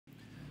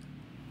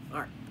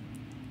Alright,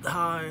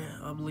 hi,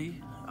 I'm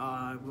Lee.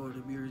 I'm going to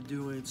be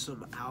doing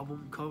some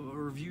album cover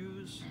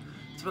reviews.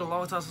 It's been a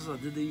long time since I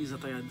did these. I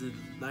think I did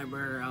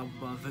Nightmare album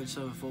by Avenged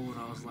Sevenfold when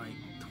I was like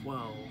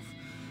 12.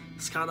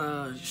 It's kind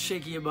of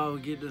shaky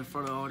about getting in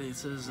front of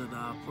audiences and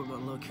putting my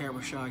little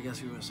camera shot, I guess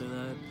you would say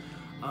that.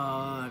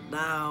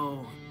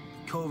 Now,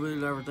 COVID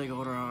and everything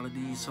going around, I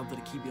need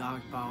something to keep me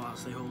occupied while I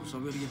stay home. So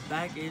I'm going to get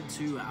back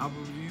into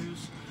album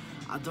reviews.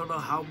 I don't know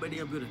how many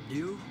I'm going to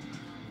do.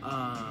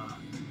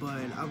 But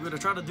I'm going to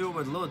try to do them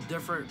a little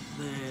different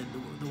than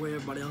the way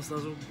everybody else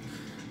does them.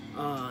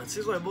 It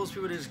seems like most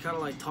people just kind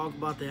of like talk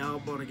about the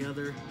album all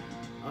together.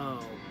 I'm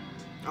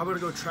going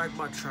to go track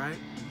by track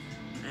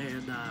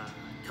and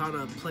kind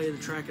of play the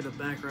track in the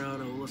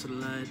background and listen to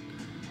that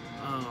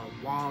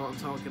while I'm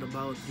talking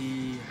about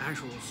the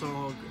actual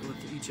song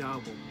with each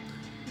album.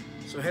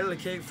 So Head of the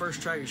Cake,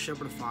 first track is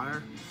Shepherd of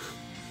Fire.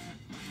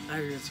 I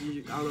don't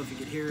know if you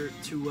can hear it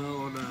too well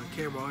on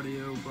camera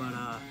audio,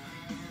 but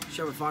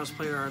Shepherd of Fire's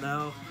playing right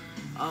now.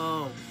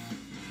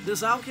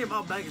 This album came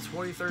out back in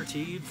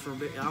 2013. For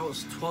me, I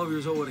was 12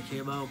 years old when it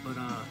came out, but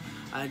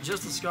I had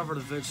just discovered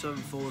Avenged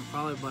Sevenfold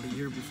probably about a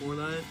year before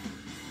that.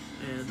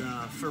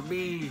 And for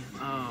me,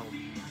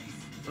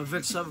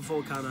 Avenged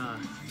Sevenfold kind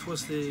of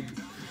twisted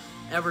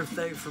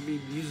everything for me,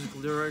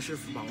 musical direction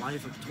for my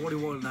life. I'm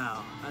 21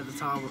 now. At the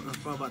time, that's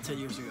probably about 10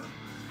 years ago.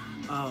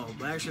 I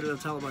actually ended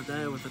up telling my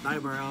dad with the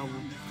Nightmare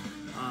album.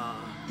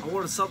 I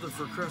wanted something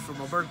for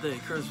my birthday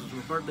and Christmas.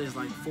 My birthday is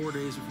like 4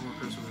 days before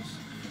Christmas.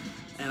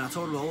 And I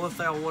told him the only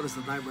thing I want is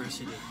the Nightmare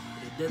CD.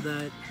 And he did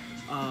that.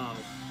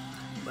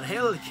 But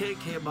Hail of the King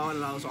came out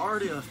and I was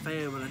already a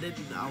fan, but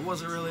I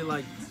wasn't really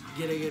like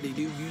getting any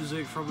new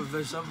music from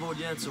Avenged Sevenfold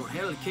yet. So when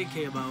Hail of the King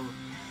came out,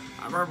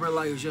 I remember it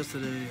like it was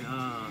yesterday.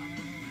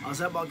 I was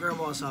at my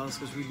grandma's house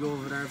because we'd go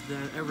over there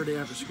every day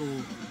after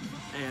school.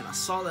 And I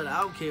saw that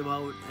album came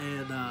out,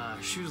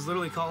 and she was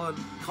literally calling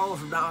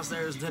from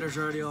downstairs, did her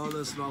journey, all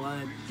this and all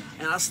that.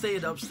 And I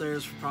stayed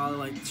upstairs for probably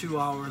like 2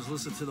 hours,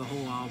 listened to the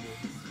whole album.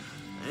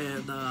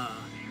 And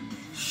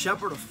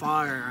Shepherd of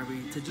Fire, I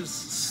mean, to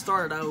just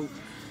start out,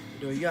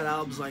 you got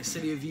albums like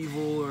City of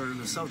Evil or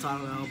the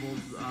self-titled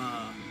album,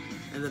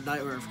 and then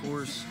Nightmare, of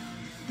course.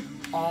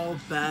 All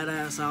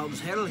badass albums.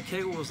 Hand of the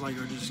King was like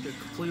just a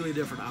completely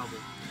different album.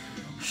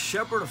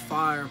 Shepherd of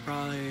Fire,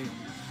 probably.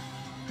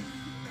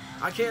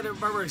 I can't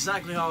remember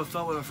exactly how I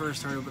felt when I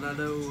first heard it, but I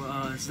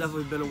know it's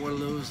definitely been one of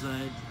those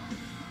that,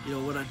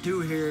 when I do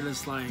hear it,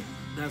 it's like,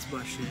 that's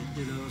my shit,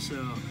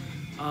 So,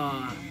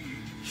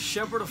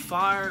 Shepherd of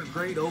Fire,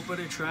 great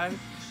opening track.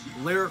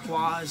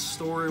 Lyric-wise,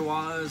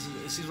 story-wise,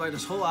 it seems like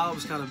this whole album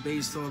is kind of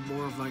based on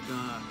more of like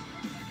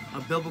a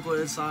biblical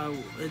insight,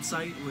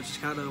 which is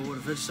kind of what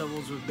Avenged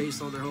Sevenfold was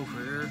based on their whole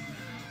career.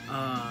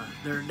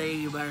 Their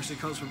name actually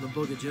comes from the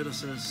book of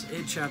Genesis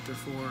in chapter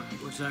 4,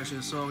 which is actually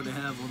a song they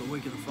have on the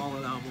Wake of the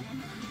Fallen album.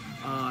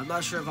 I'm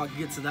not sure if I can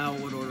get to that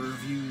one or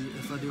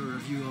if I do a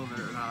review of it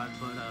or not,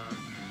 but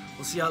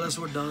we'll see how this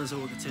one does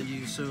and we'll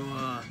continue. So,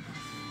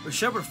 with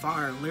Shepherd of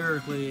Fire,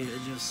 lyrically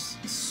and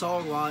just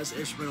song-wise,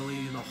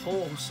 instrumentally, the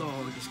whole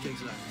song just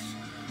kicks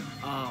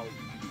ass.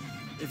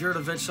 If you're an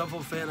Avenged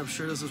Sevenfold fan, I'm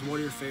sure this is one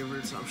of your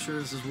favorites. I'm sure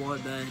this is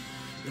one that,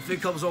 if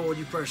it comes on when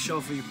you press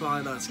shuffle, you're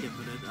probably not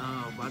skipping it.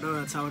 I know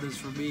that's how it is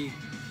for me.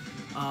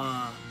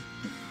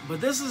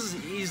 But this is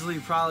easily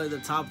probably the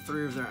top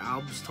 3 of their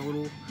albums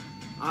total.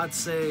 I'd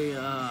say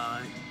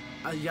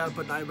you gotta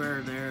put Nightmare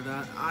in there.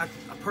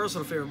 A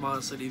personal favorite of mine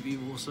is City of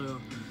Evil. So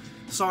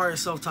sorry,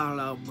 self-titled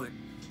album, but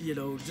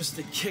just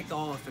to kick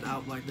off an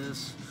album like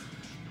this,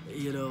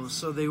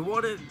 so they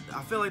wanted.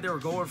 I feel like they were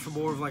going for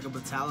more of like a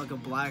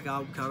Metallica Black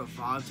Album kind of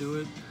vibe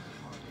to it.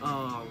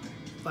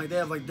 Like they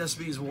have like This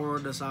Means War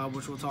on this album,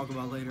 which we'll talk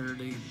about later.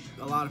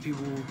 A lot of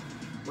people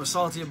were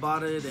salty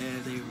about it,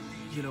 and they,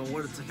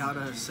 wanted to kind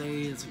of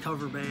say it's a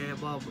cover band,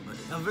 blah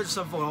blah. Avenged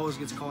Sevenfold always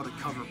gets called a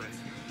cover band.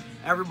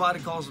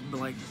 Everybody calls them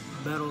like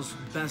metal's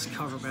best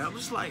cover band. I'm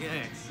just like,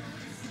 hey,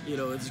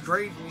 it's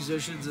great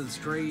musicians, it's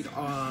great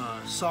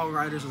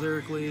songwriters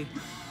lyrically.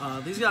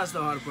 These guys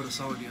know how to put a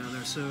song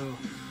together. So,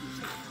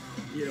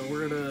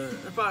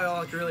 that's probably all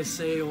I can really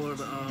say on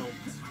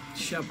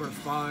Shepherd of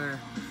Fire.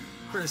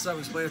 Pretty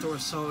self-explanatory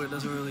song. It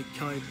doesn't really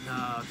cut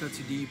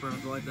too deep or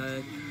anything like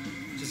that.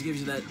 Just gives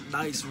you that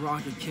nice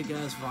rockin'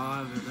 kick-ass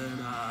vibe, and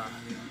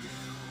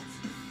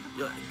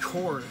then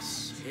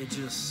chorus. It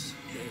just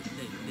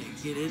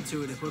they get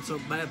into it.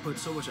 Matt put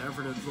so much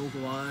effort in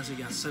vocal-wise. He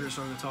got center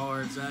strung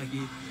guitar and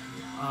Zachy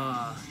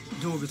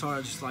dual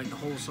guitar, just like the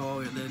whole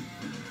song. And then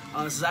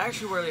this is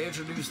actually where they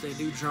introduced a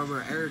new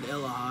drummer, Aaron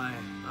Elahai.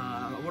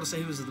 I want to say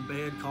he was in the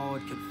band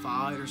called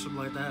Confide or something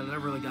like that. I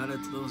never really got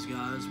into those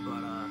guys,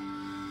 but.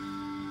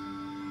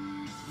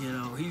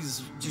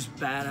 He's just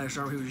badass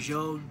drummer. He was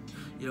young.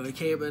 He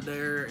came in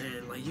there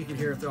and like you can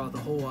hear it throughout the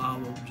whole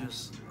album,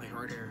 just like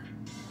right here.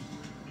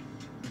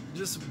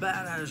 Just a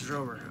badass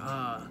drummer.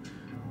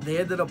 They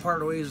ended up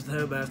parting ways with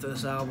him after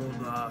this album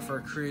for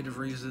creative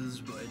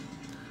reasons, but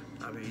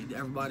I mean,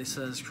 everybody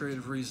says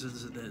creative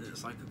reasons, and then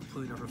it's like a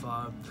completely different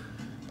vibe.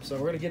 So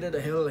we're gonna get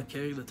into Hail of the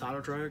King, the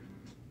title track.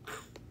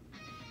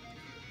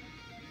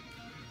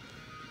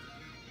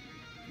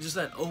 just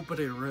that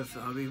opening riff.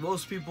 I mean,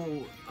 most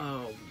people,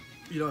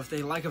 you know, if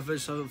they like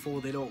Avenged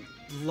Sevenfold, they don't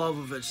love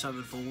Avenged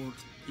Sevenfold.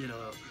 You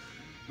know,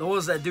 the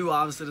ones that do,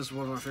 obviously, this is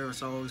one of my favorite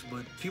songs.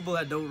 But people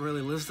that don't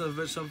really listen to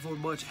Avenged Sevenfold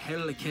much, Head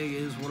of the King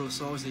is one of the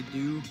songs they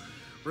do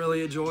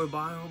really enjoy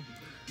by them.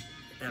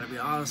 And I mean,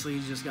 honestly,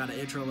 you just got an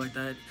intro like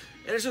that.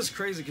 And it's just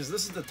crazy because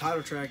this is the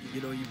title track.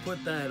 You know, you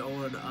put that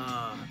on,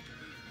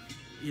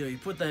 you know, you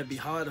put that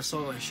behind a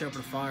song like Shepherd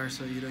of Fire.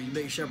 So, you know, you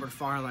make Shepherd of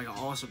Fire like an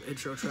awesome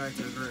intro track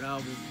to a great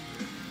album.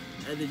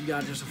 And then you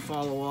got just a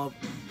follow-up,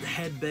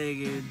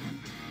 headbanging,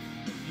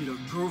 you know,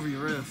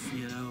 groovy riff,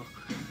 you know,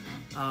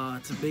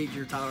 to make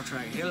your title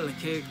track. Head of the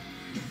King,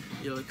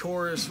 you know, the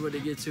chorus when they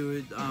get to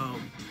it.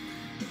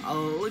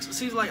 It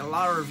seems like a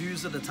lot of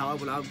reviews at the time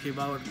when the album came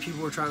out,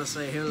 people were trying to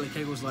say Head of the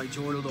King was like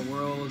Joy to the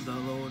World, the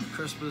little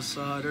Christmas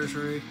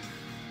nursery.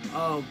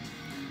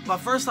 My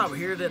first time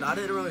hearing it, I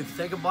didn't really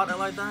think about it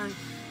like that.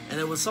 And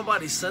then when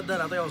somebody said that,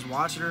 I think I was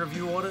watching a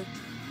review on it,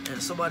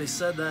 and somebody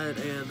said that,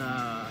 and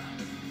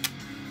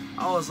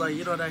I was like,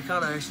 you know, that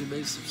kind of actually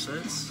makes some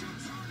sense.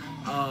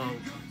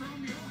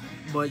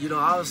 But, you know,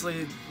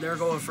 obviously, they're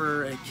going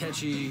for a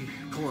catchy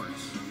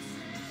chorus.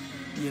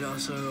 You know,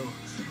 so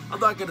I'm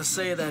not going to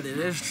say that it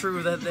is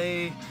true that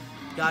they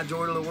got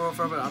Joy to the World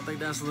from it. I think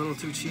that's a little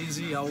too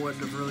cheesy. I wouldn't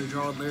have really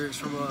drawn lyrics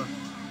from a,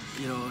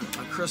 you know,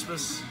 a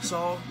Christmas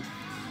song.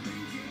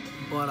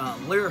 But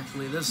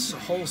lyrically, this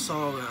whole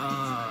song,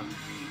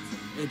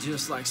 it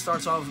just like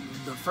starts off,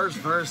 the first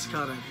verse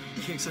kind of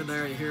kicks in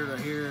there, you hear it right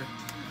here.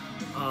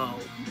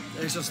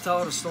 It's just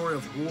telling a story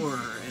of war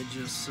and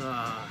just,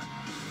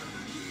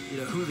 you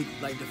know, who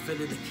like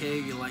defended the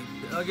king, and like,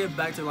 I'll get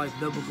back to like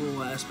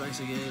biblical aspects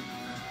again.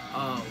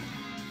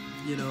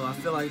 You know, I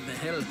feel like the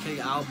Head of the King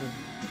album,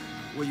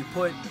 when you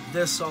put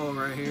this song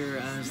right here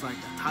as like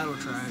the title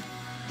track,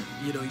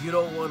 you know, you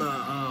don't want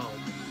to,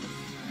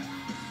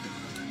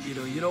 you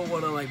know, you don't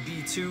want to like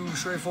be too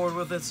straightforward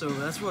with it. So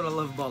that's what I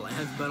love about like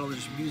heavy metal and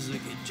just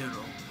music in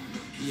general.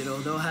 You know,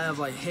 they'll have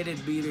like hidden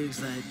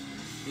meanings that,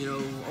 you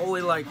know,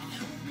 only like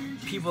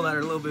people that are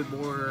a little bit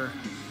more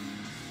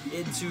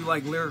into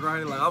like lyric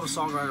writing. Like, I'm a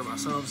songwriter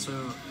myself,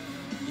 so,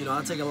 you know,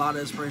 I take a lot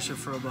of inspiration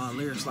from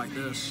lyrics like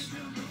this.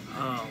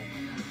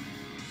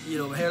 You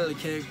know, Head of the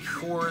King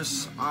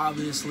chorus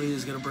obviously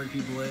is gonna bring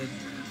people in.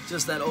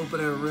 Just that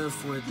opening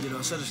riff with, you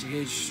know, Center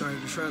Gage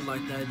starting to shred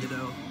like that, you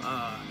know,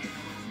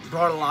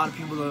 brought a lot of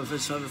people to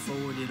Avenged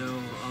Sevenfold, you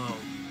know,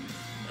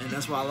 and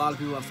that's why a lot of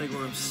people, I think,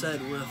 were upset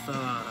with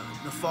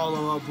the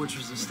follow-up, which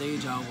was the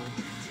stage album,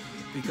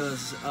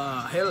 because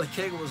Head of the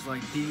King was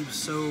like deemed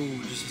so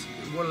just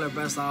one of their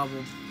best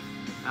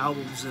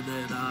albums, and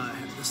then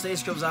the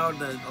stage comes out,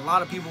 and a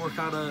lot of people were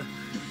kind of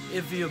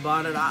iffy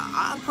about it.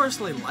 I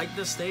personally like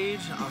this stage.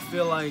 I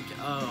feel like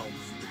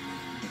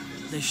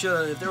they should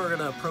have, if they were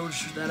gonna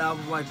approach that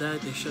album like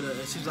that, they should have.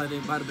 It seems like they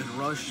might have been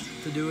rushed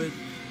to do it.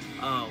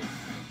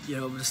 You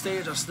know, the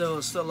stage, I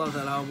still love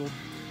that album,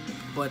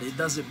 but it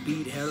doesn't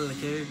beat Head of the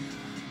King.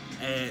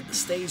 And the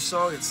stage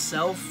song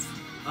itself,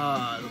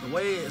 the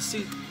way it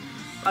seems,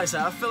 like I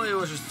said, I feel like it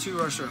was just too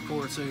rushed to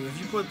record. So if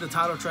you put the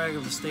title track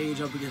of the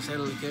stage up against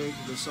Head of the King,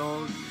 the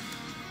song,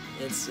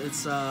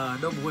 it's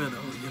no bueno,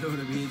 you know what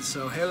I mean?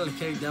 So Head of the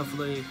King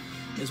definitely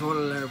is one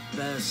of their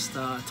best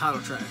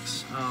title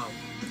tracks.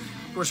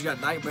 Of course, you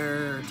got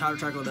Nightmare, title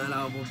track on that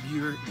album.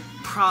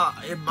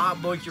 In my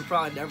book, you're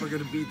probably never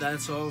gonna beat that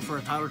song for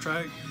a title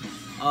track.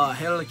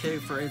 Head of the King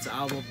for its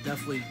album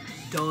definitely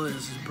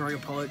does bring a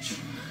punch.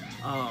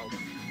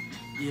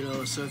 You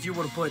know, so if you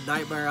want to put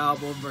Nightmare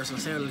album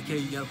versus Head of the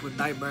King, you gotta put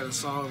Nightmare the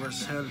song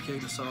versus Head of the King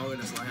the song,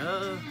 and it's like,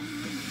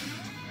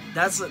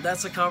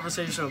 that's a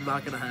conversation I'm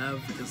not gonna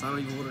have, because I don't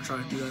even want to try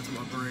to do that to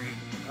my brain.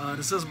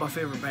 This is my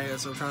favorite band,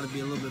 so I'm trying to be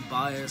a little bit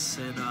biased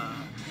and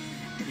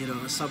you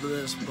know, some of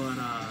this, but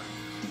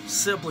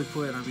simply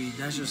put, I mean,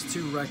 that's just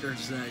two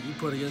records that you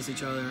put against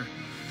each other.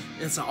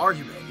 It's an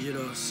argument, you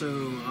know. So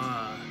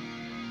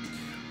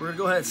we're gonna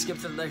go ahead and skip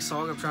to the next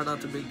song. I'm trying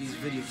not to make these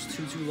videos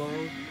too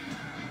long,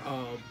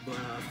 but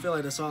I feel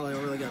like that's all I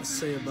really got to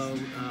say about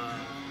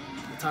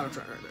the title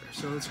track right there.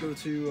 So let's go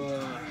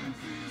to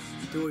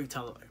Doing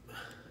Time.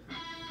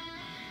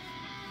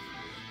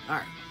 All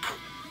right,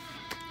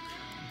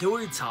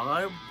 Doing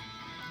Time.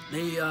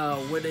 They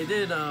when they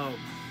did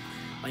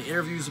like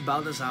interviews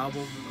about this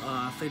album,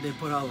 I think they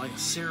put out like a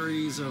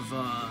series of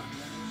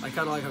like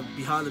kind of like a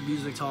behind the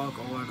music talk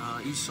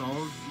on each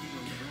song.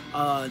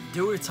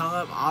 Doing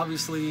Time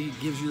obviously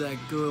gives you that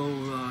good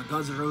old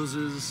Guns N'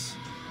 Roses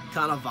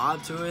kind of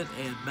vibe to it,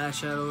 and Mad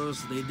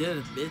Shadows, they did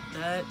admit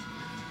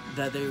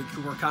that they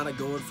were kind of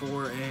going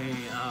for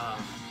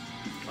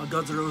a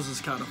Guns N'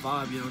 Roses kind of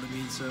vibe, you know what I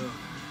mean? So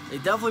they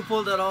definitely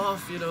pulled that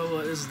off. You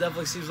know, this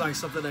definitely seems like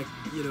something that,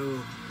 you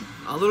know,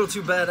 a little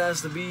too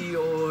badass to be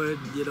on,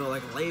 you know,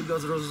 like a lame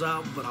Guns N' Roses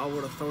album, but I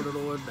would have thrown it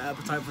on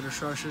Appetite for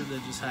Destruction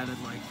and just had it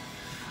like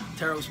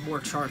tear up some more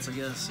charts, I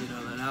guess. You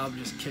know, that album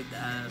just kicked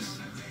ass,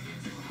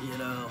 you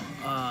know.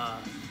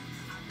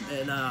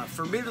 And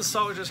for me, the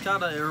song just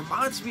kind of, it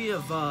reminds me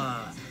of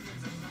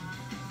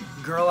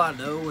Girl I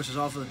Know, which is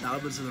off of the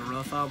Diamonds in the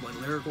Rough album,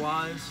 like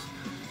lyric-wise.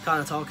 kind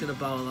of talking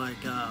about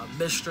like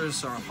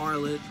mistress or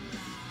harlot.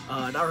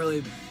 Not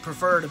really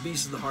prefer the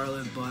beast of the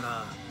harlot, but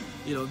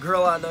you know,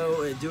 girl I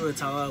know and do it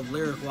time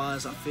lyric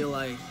wise, I feel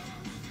like,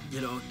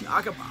 you know,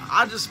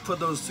 I just put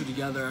those two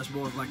together as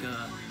more of like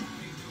a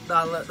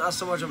not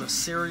so much of a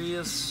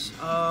serious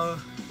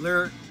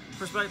lyric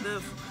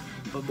perspective,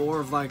 but more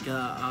of like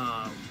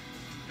a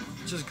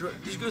just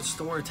good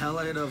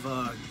storytelling of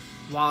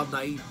Wild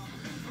Night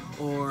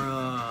or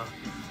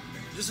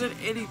just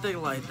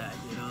anything like that,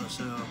 you know.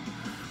 So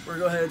we're gonna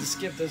go ahead and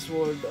skip this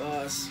one.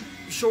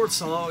 Short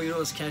song, you know,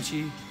 it's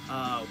catchy.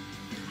 I'm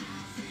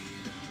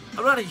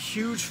not a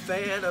huge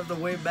fan of the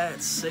way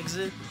Matt sings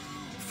it.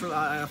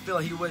 I feel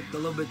like he went a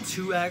little bit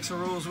too Axl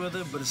Rose with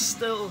it, but it's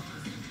still,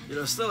 you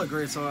know, still a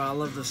great song. I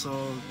love the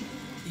song,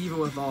 even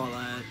with all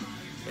that.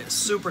 It's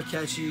super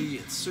catchy.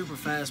 It's super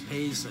fast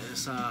paced.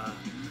 It's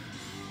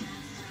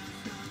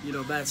you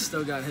know, Matt's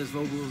still got his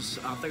vocals.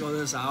 I think on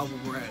this album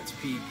we're at its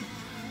peak.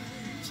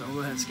 So we'll go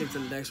ahead and skip to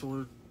the next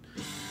one.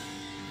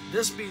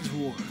 This Means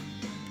War.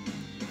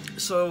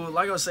 So,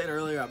 like I was saying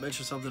earlier, I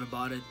mentioned something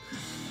about it.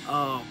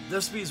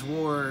 This Means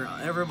War,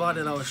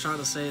 everybody that was trying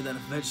to say that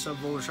Avenged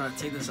Sevenfold was trying to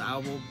take this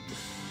album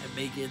and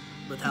make it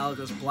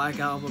Metallica's Black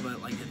Album,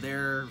 and like in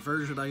their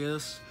version, I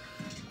guess.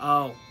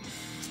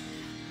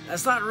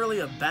 That's not really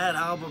a bad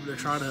album to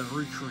try to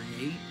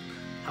recreate.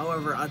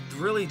 However, I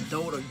really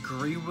don't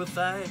agree with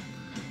that.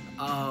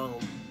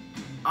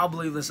 I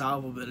believe this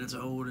album in its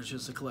own is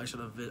just a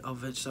collection of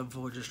Avenged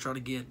Sevenfold just trying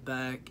to get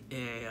back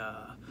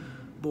a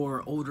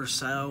more older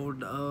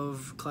sound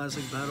of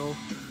classic metal.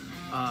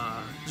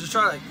 Just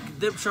trying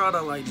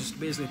to like just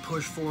basically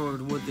push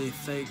forward what they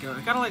think,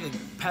 kind of like a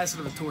passing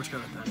of the torch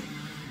kind of thing.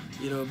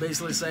 You know,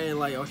 basically saying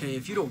like, okay,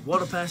 if you don't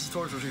want to pass the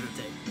torch, what you're gonna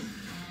take?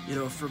 You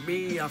know, for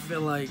me, I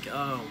feel like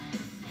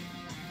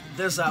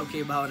this album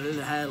came out and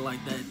it had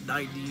like that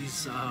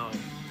 90s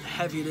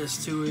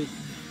heaviness to it.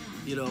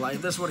 You know, like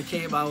this one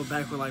came out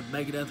back when like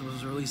Megadeth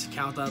was releasing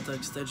Countdown to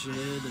Extinction,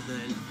 and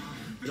then,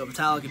 you know,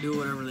 Metallica do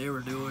whatever they were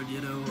doing,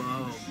 you know.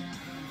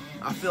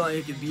 I feel like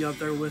it could be up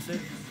there with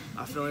it.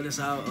 I feel like this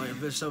out, like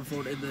Avenged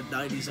Sevenfold in the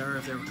 90s era,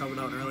 if they were coming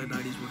out in the early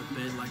 90s, would have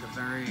been like a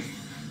very,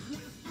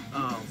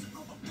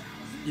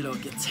 you know,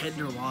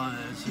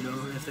 contender-wise, you know,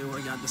 if they would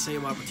have got the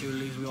same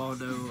opportunities. We all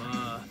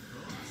know,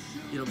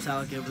 you know,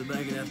 Metallica and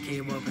Megadeth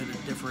came up in a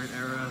different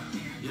era,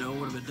 you know, it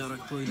would have been done a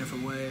completely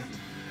different way.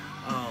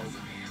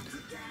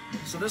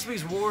 So This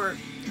Means War,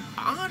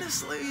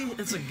 honestly,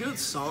 it's a good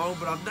song,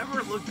 but I've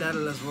never looked at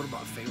it as one of my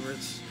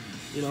favorites.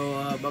 You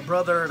know, my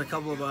brother and a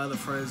couple of my other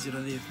friends, you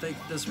know, they think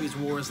This Means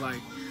War is like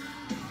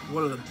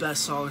one of the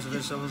best songs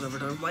Avenged Sevenfold's ever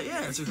done. I'm like,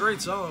 yeah, it's a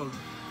great song.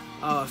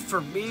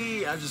 For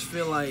me, I just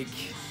feel like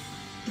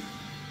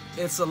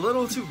it's a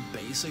little too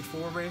basic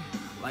for me.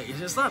 Like, it's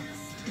just not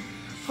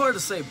hard to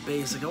say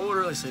basic. I won't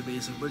really say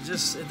basic, but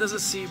just, it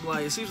doesn't seem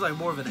like, it seems like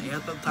more of an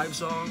anthem type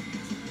song.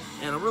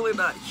 And I'm really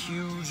not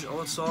huge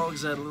on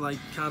songs that like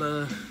kind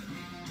of,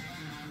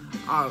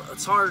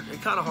 it's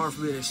kind of hard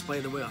for me to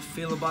explain the way I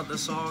feel about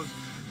this song.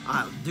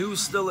 I do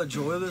still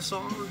enjoy this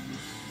song.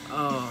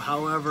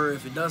 However,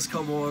 if it does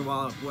come on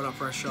when I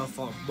press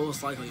shuffle, I'm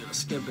most likely going to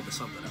skip it to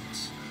something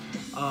else.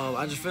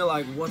 I just feel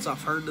like once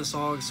I've heard the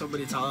song so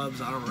many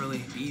times, I don't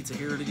really need to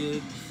hear it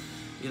again.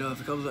 You know,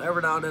 if it comes,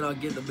 every now and then I'll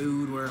get in the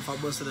mood where if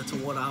I'm listening to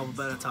one album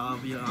at a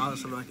time, you know,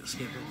 honestly, I'm not going to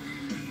skip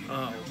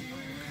it.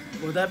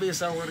 With that being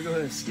said, we're going to go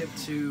ahead and skip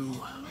to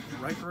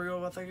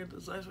Requiem, I think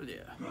it's the next one,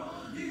 yeah.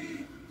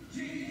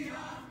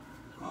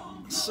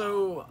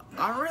 So,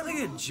 I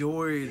really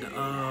enjoyed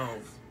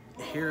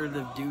hearing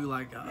them do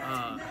like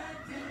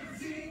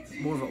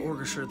more of an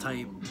orchestra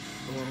type,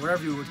 or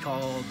whatever you would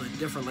call the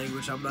different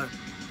language. I'm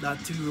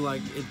not too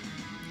like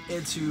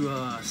into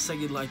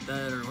singing like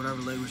that, or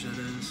whatever language it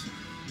is.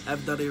 I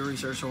haven't done any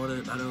research on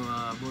it. I know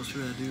most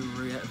people that do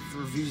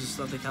reviews and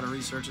stuff, they kind of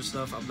research and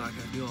stuff. I'm not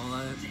going to do all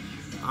that.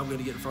 I'm going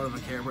to get in front of a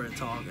camera and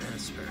talk, and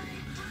it's very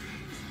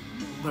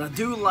good. But I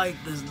do like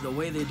the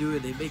way they do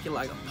it. They make it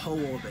like a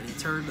poem, and they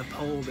turn the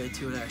poem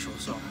into an actual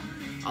song.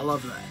 I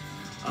love that.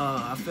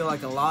 I feel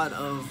like a lot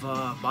of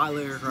my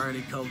lyric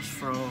writing comes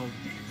from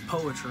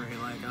poetry.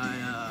 Like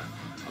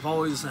I've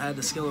always had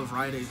the skill of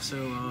writing,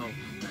 so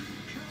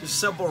just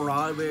simple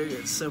rhyming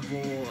and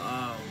simple,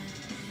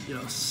 you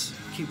know,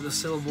 keeping the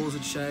syllables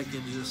in check,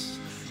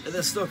 and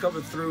then still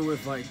coming through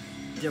with like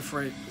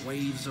different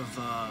waves of,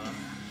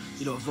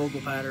 you know,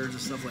 vocal patterns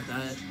and stuff like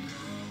that.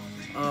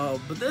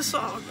 But this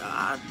song,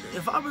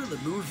 if I'm in the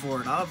mood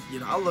for it,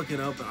 I'll look it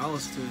up and I'll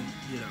listen to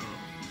it, you know,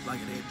 like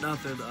it ain't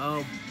nothing.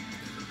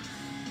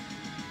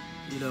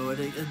 You know,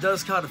 it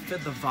does kind of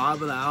fit the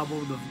vibe of the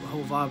album. The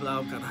whole vibe of the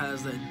album kind of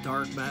has that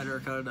dark matter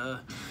kind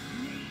of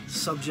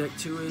subject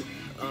to it.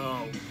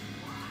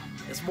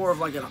 It's more of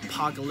like an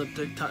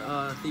apocalyptic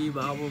theme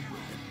album.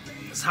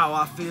 It's how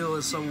I feel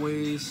in some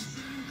ways,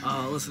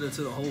 listening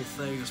to the whole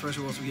thing,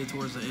 especially once we get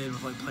towards the end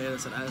with like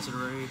Planets and Acid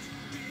Rain.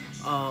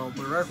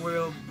 But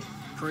Requiem,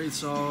 great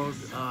song.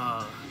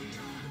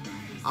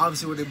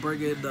 Obviously when they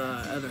bring in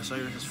other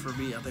singers, for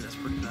me, I think that's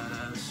pretty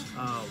badass.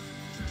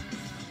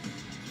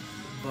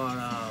 But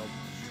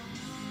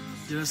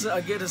You know, so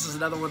again, this is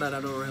another one that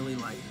I don't really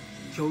like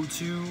go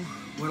to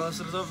when I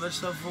listen to Avenged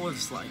Sevenfold.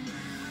 It's like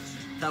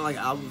kind of like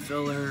album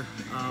filler.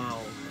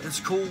 It's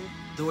cool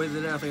the way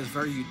they did it. I think it's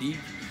very unique.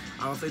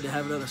 I don't think they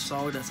have another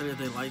song that's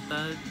anything like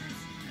that.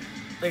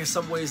 I think in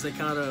some ways they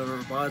kind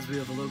of reminds me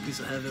of A Little Piece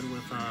of Heaven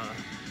with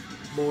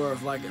more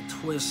of like a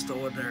twist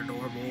on their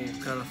normal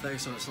kind of thing.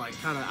 So it's like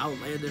kind of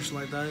outlandish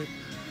like that.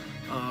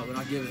 And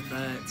I'll give it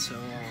that. So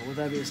with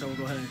that being said, we'll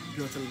go ahead and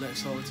go to the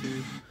next song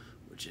too,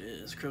 which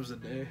is Crimson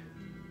Day.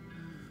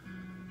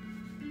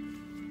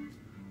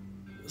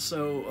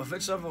 So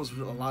Avenged Sevenfold is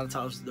a lot of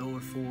times known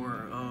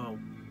for,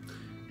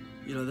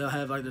 you know, they'll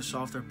have like the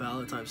softer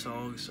ballad type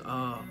songs.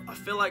 I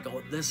feel like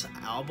on this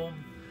album,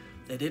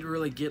 they didn't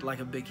really get like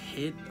a big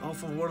hit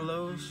off of one of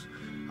those.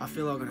 I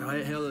feel like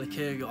on Hail to the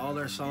King, all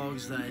their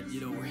songs that,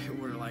 you know,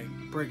 were like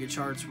breaking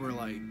charts were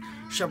like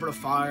Shepherd of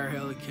Fire,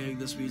 Hail to the King,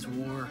 This Means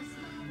War.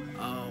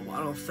 I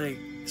don't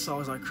think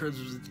songs like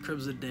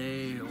Crimson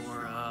Day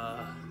or,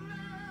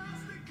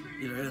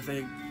 you know,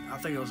 anything. I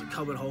think it was a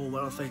Coming Home.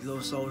 I don't think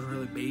those songs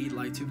really made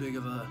like too big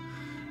of a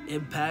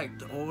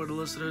impact on the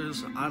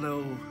listeners. I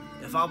know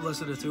if I'm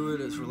listening to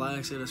it, it's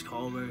relaxing, it's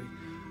calming.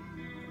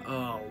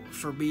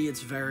 For me,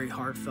 it's very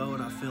heartfelt,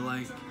 and I feel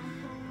like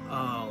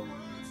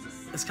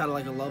it's kind of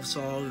like a love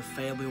song,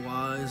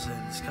 family-wise,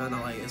 and it's kind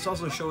of like it's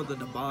also showing the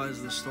demise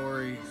of the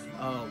story.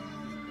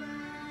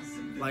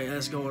 Like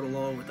as going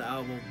along with the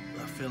album,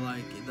 I feel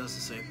like it does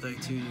the same thing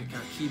too. It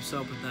kind of keeps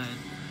up with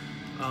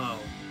that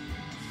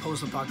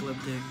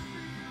post-apocalyptic,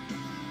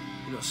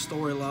 you know,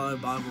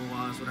 storyline,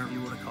 Bible-wise, whatever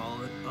you want to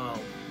call it.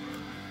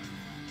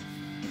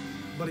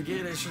 But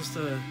again, it's just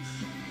a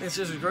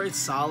great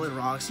solid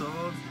rock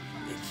song.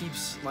 It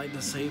keeps like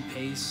the same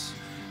pace,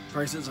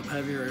 brings in some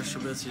heavier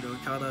instruments. You know,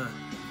 it kind of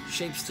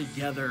shapes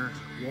together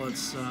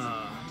once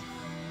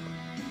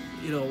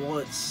you know,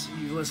 once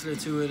you listen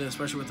to it,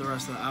 especially with the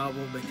rest of the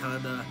album. It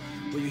kind of,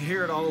 when you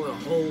hear it all in a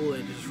whole,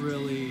 it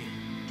really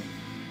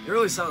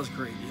sounds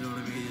great. You know what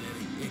I mean?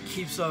 It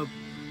keeps up.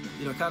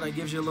 You know, kind of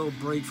gives you a little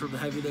break from the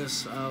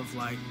heaviness of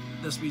like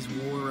This Means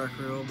War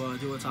record by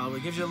Doing Time.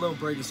 It gives you a little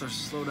break. It starts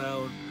to slow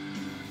down.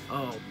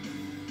 And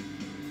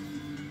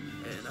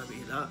I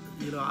mean,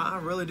 you know, I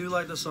really do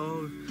like the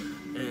song,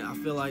 and I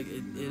feel like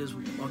it is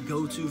a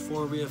go-to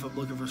for me if I'm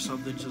looking for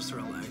something just to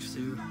relax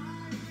to.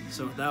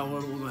 So with that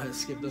one, we'll go ahead and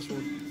skip this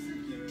one.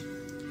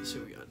 Let's see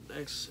what we got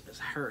next. Is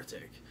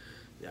Heretic.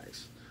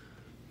 Yikes.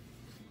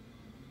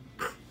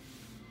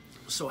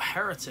 So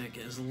Heretic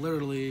is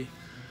literally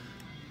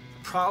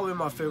probably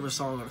my favorite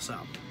song on this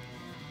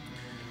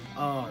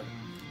album.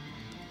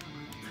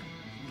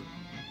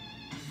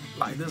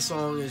 Like this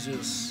song is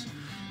just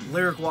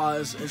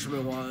lyric-wise,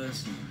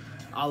 instrument-wise,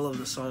 I love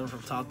the song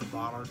from top to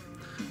bottom.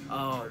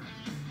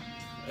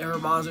 It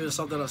reminds me of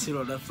something I've seen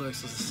on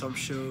Netflix. It's some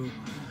show,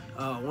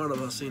 one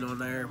of us seen on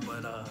there.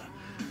 But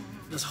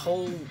this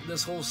whole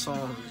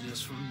song is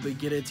just from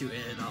beginning to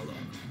end. I love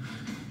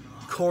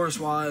it.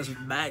 Chorus-wise,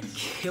 Matt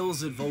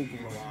kills it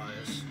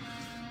vocal-wise.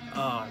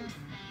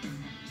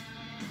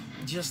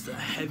 Just a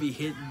heavy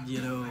hitting,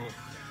 you know,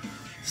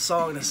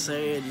 song that's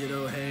saying, you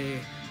know, hey,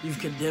 you've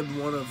condemned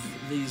one of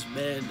these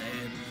men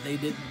and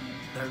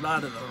they're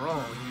not in the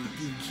wrong.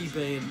 You're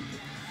keeping,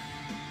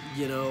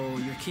 you know,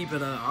 you're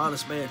keeping an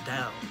honest man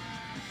down.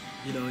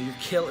 You know,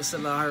 you're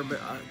sending an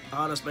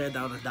honest man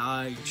down to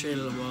die, you're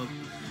chaining him up.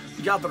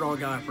 You got the wrong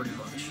guy pretty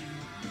much.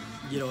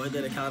 You know, and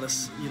then it kind of,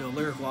 you know,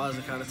 lyric-wise,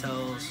 it kind of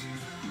tells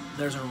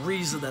there's a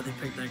reason that they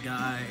picked that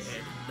guy,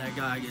 and that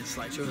guy gets,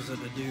 like, chosen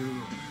to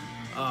do,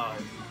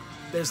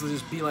 basically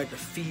just be like the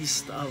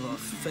feast of a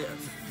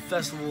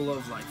festival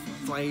of like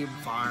flame,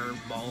 fire,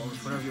 balls,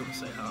 whatever you want to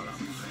say, I don't know.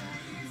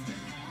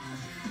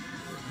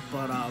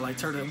 But like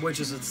turning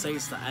witches and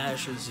saints to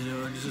ashes, you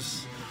know, and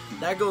just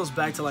that goes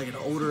back to like an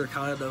older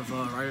kind of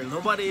writer.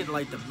 Nobody in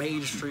like the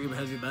mainstream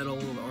heavy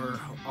metal or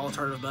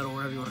alternative metal,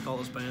 whatever you want to call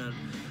this band,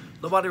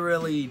 nobody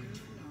really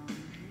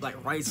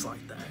like writes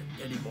like that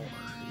anymore.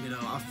 You know,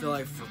 I feel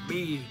like for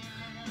me,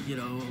 you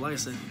know, like I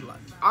said, like,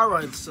 I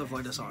write stuff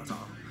like this all the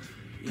time.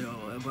 You know,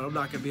 but I'm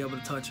not gonna be able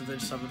to touch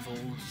Avenged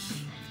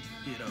Sevenfold's,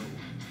 you know,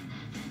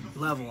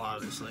 level.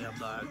 Obviously, I'm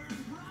not,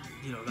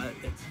 you know, that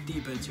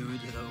deep into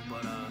it. You know,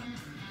 but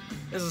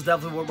this is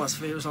definitely one of my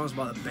favorite songs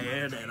by the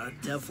band, and I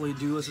definitely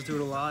do listen to it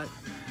a lot.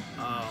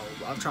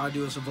 I've tried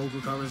doing some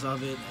vocal covers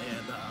of it,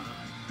 and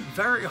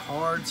very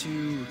hard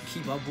to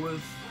keep up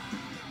with.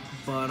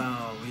 But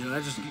you know,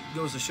 that just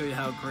goes to show you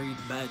how great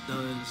Matt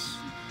does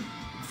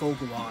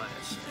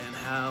vocal-wise, and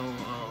how.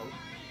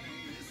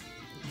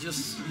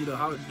 Just, you know,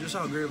 how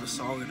great of a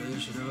song it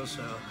is, you know,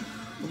 so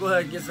we'll go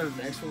ahead and get to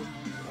the next one.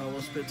 I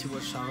won't spend too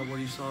much time on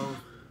each song.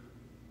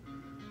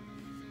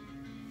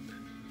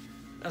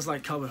 That's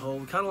like Coming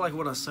Home, kind of like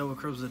what I said with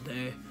Crimson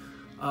Day.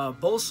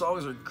 Both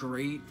songs are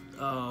great.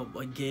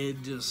 Again,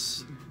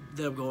 just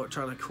them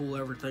trying to cool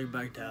everything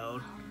back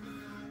down.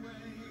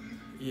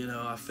 You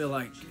know, I feel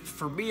like,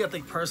 for me, I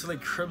think personally,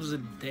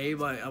 Crimson Day,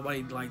 I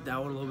might like that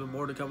one a little bit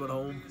more than Coming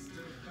Home.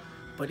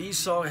 But each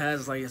song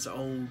has like its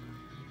own,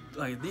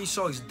 like these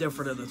songs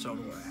different in its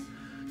own way.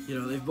 You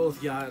know, they've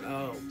both got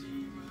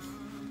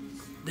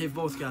they've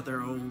both got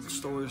their own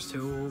stories to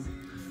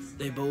them.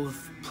 They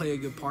both play a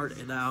good part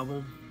in the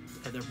album,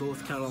 and they're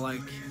both kind of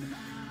like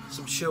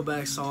some chill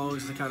back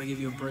songs to kind of give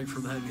you a break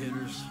from the heavy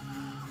hitters.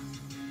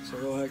 So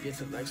go ahead and get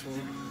to the next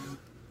one.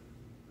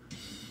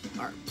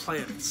 Alright,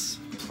 Planets.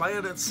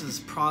 Planets is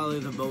probably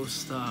the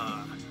most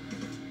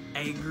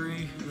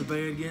angry the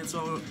band gets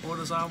on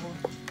this album.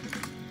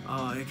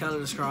 It kind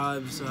of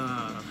describes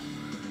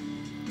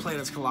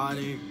planets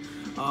colliding.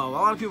 A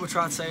lot of people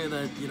try to say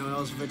that, you know, that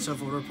was Avenged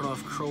Sevenfold ripping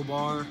off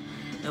Crowbar.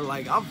 And,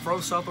 like, I'm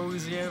from South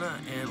Louisiana,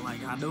 and,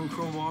 like, I know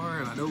Crowbar,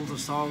 and I know the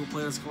song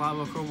Planets Collide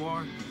by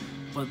Crowbar.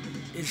 But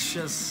it's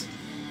just,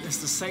 it's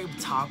the same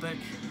topic.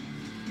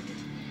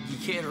 You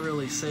can't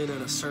really say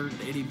that a certain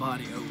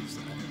anybody owns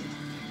that.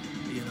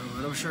 You know,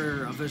 and I'm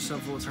sure Avenged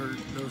Sevenfold's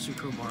knows who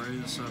Crowbar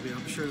is, so, I mean,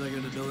 I'm sure they're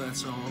going to know that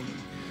song.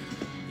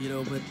 You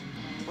know, but,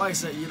 like I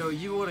said, you know,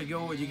 you want to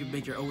go and you can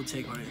make your own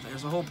take on anything.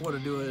 That's the whole point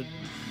of doing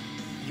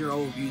your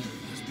own music,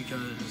 is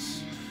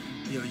because,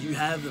 you know, you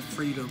have the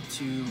freedom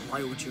to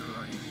write what you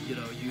write. You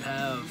know, you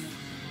have,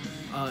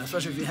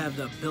 especially if you have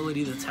the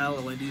ability, the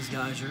talent like these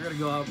guys, you're gonna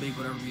go out and make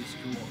whatever music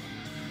you want.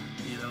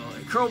 You know,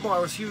 and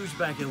Crowbar was huge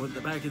back in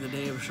the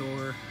day, I'm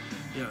sure.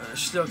 You know,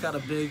 it's still kind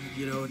of big,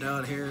 you know,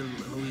 down here in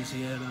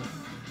Louisiana.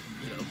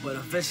 You know, but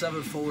Avenged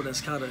Sevenfold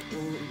has kind of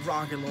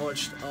rocket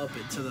launched up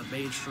into the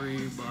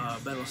mainstream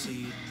metal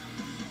scene.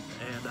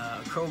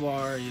 And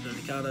Crowbar, you know,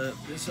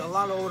 there's a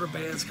lot of older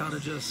bands kind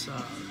of just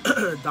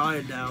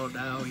dying down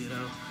now, you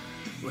know,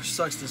 which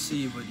sucks to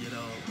see, but, you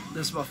know,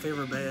 this is my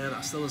favorite band.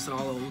 I still listen to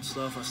all the old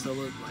stuff. I still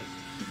look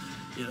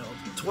like, you know,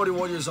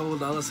 21 years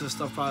old, and I listen to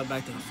stuff probably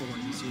back to the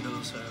 40s, you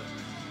know, so,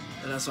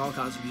 and that's all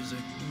kinds of music,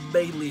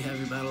 mainly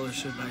heavy metal and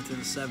shit back to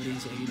the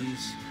 70s,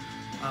 80s,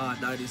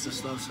 90s and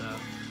stuff, so.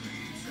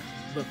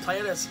 But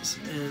Planets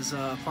is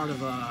part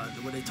of,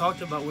 when a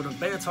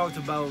band talked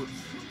about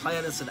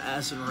Planets and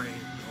Acid Rain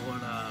on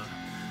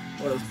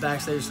one of those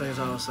backstage things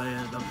I was saying,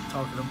 I'm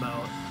talking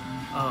about.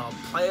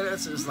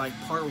 Planets is like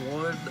part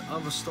one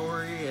of a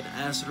story, and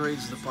Acid Rain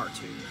is the part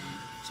two.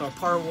 So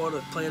part one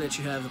of Planets,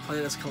 you have the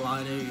planets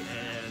colliding,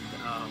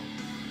 and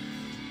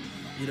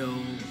you know,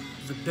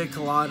 the big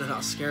collide and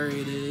how scary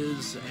it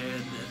is,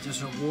 and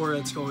just a war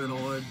that's going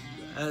on,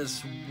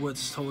 as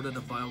what's told in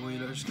the Bible, you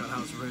know, just kind of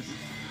how it's written.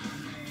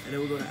 And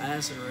then we go to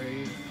Acid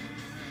Rain.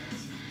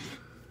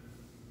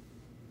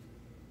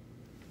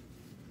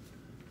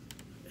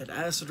 And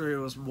Acid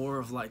Rain was more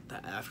of like the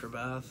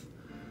aftermath.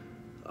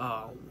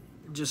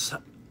 Just,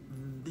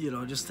 you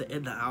know, just to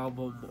end the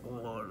album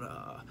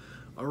on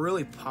a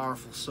really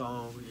powerful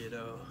song, you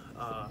know,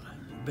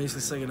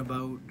 basically singing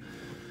about,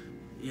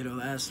 you know,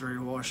 the acid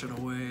rain washing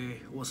away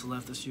what's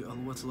left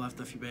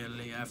of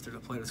humanity after the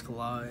planets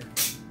collide.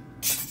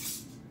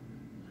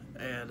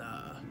 And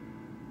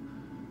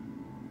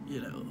you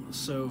know,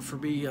 so for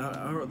me,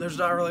 there's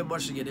not really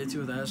much to get into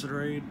with Acid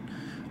Rain.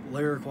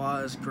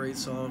 Lyric-wise, great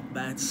song.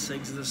 Matt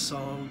sings this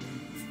song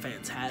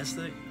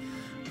fantastic.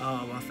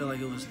 I feel like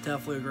it was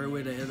definitely a great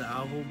way to end the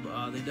album.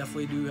 They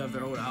definitely do have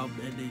their own album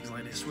endings,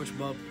 like they switch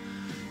them up.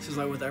 Seems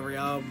like with every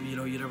album, you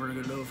know, you're never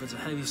gonna know if it's a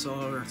heavy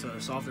song or it's a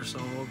softer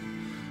song,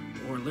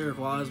 or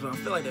lyric-wise, but I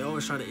feel like they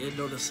always try to end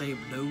on the same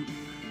note,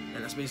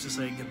 and that's basically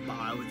saying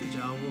goodbye with each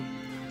album.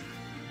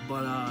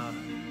 But,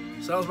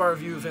 so that was my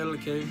review of Hail to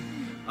the King.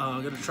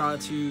 I'm gonna try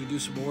to do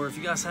some more. If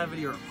you guys have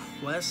any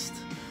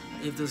requests,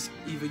 if this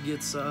even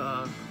gets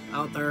out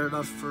there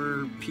enough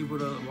for people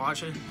to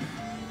watch it,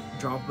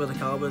 drop them in the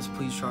comments.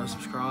 Please try to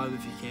subscribe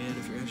if you can,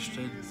 if you're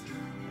interested.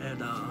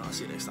 And I'll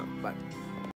see you next time. Bye.